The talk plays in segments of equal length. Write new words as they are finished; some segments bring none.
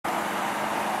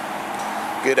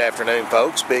Good afternoon,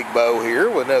 folks. Big Bo here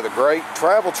with another great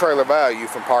travel trailer value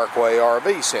from Parkway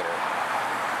RV Center.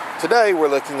 Today we're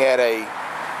looking at a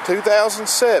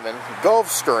 2007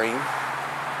 Gulfstream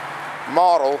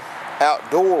model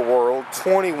Outdoor World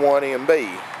 21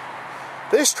 MB.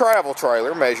 This travel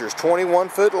trailer measures 21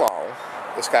 foot long.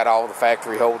 It's got all the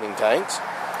factory holding tanks.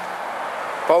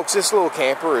 Folks, this little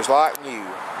camper is like new.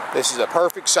 This is a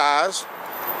perfect size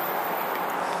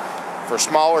for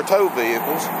smaller tow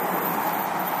vehicles.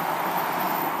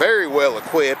 Very well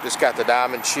equipped. It's got the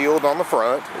diamond shield on the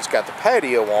front. It's got the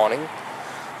patio awning,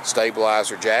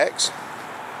 stabilizer jacks.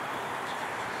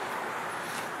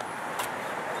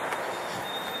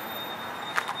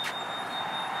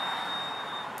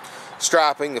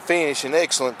 Striping, the finish in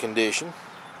excellent condition.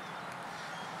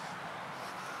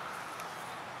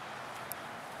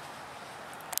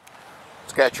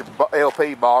 It's got your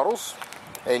LP bottles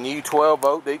and new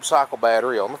 12-volt deep cycle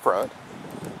battery on the front.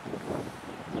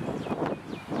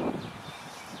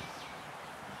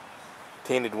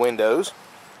 Tinted windows.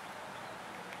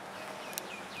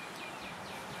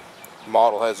 The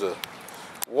model has a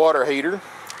water heater,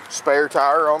 spare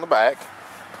tire on the back.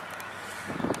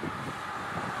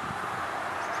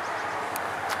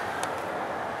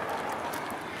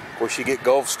 Of course, you get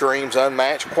Gulfstream's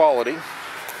unmatched quality.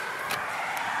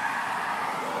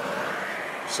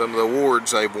 Some of the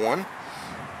awards they've won.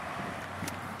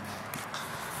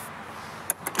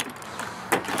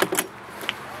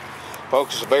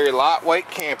 Folks, it's a very lightweight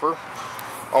camper,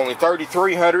 only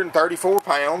 3,334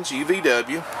 pounds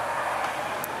UVW.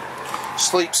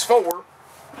 Sleeps 4.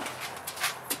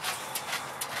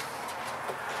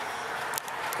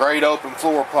 Great open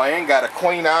floor plan. Got a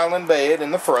queen island bed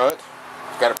in the front.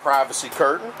 Got a privacy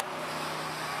curtain.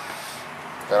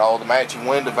 Got all the matching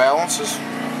window balances.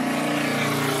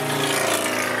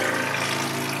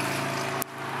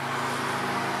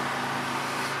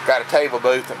 Got a table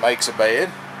booth that makes a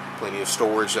bed. Plenty of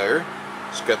storage there.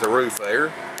 It's got the roof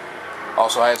there.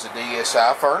 Also has a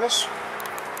DSI furnace.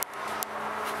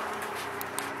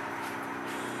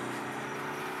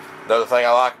 Another thing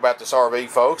I like about this RV,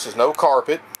 folks, is no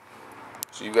carpet.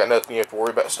 So you've got nothing you have to worry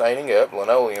about staining up.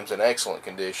 Linoleum's in excellent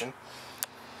condition.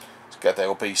 It's got the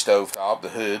LP stove top, the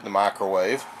hood, the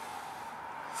microwave.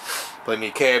 Plenty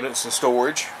of cabinets and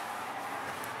storage.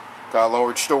 Got a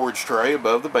large storage tray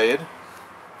above the bed.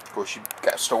 Of course, you've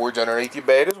got storage underneath your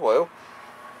bed as well.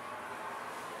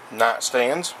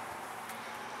 Nightstands.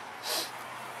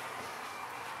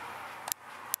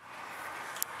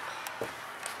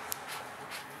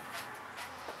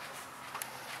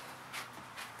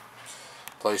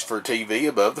 Place for a TV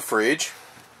above the fridge.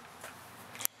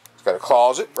 It's got a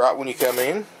closet right when you come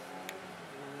in.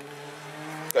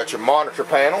 Got your monitor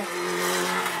panel.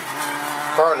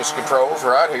 Furnace controls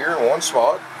right here in one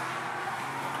spot.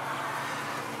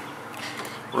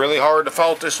 Really hard to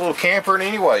fault this little camper in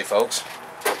any way, folks.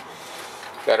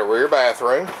 Got a rear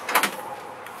bathroom.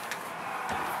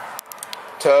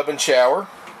 Tub and shower.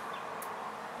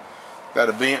 Got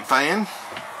a vent fan.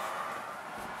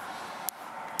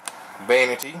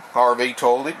 Vanity, RV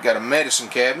toilet. Got a medicine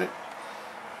cabinet.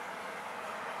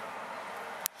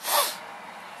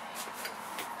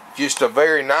 Just a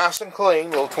very nice and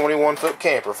clean little 21 foot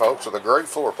camper, folks, with a great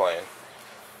floor plan.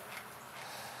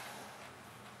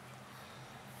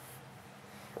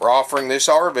 We're offering this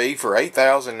RV for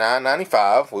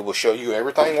 $8,995. We will show you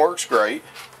everything works great.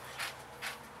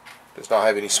 Does not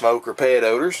have any smoke or pet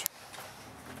odors.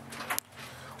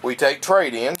 We take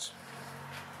trade-ins.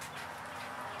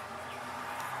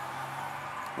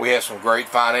 We have some great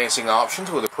financing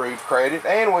options with approved credit,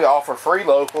 and we offer free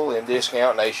local and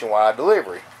discount nationwide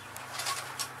delivery.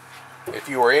 If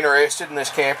you are interested in this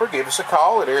camper, give us a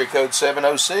call at area code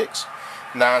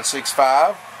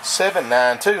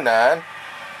 706-965-7929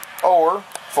 or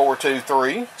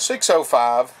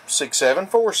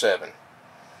 423-605-6747.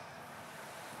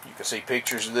 You can see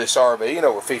pictures of this RV and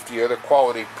over 50 other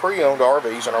quality pre-owned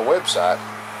RVs on our website,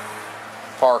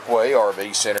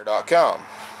 parkway-rvcenter.com.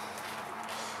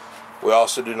 We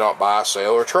also do not buy,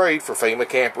 sell, or trade for FEMA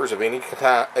campers of any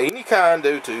kind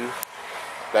due to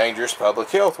dangerous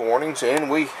public health warnings, and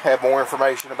we have more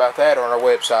information about that on our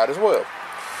website as well.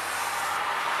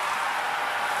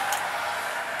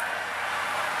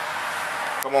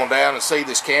 Come on down and see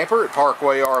this camper at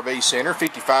Parkway RV Center,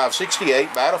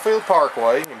 5568 Battlefield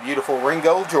Parkway in beautiful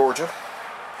Ringgold, Georgia.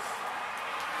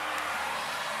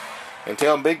 And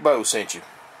tell them Big Bo sent you.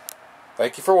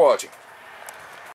 Thank you for watching.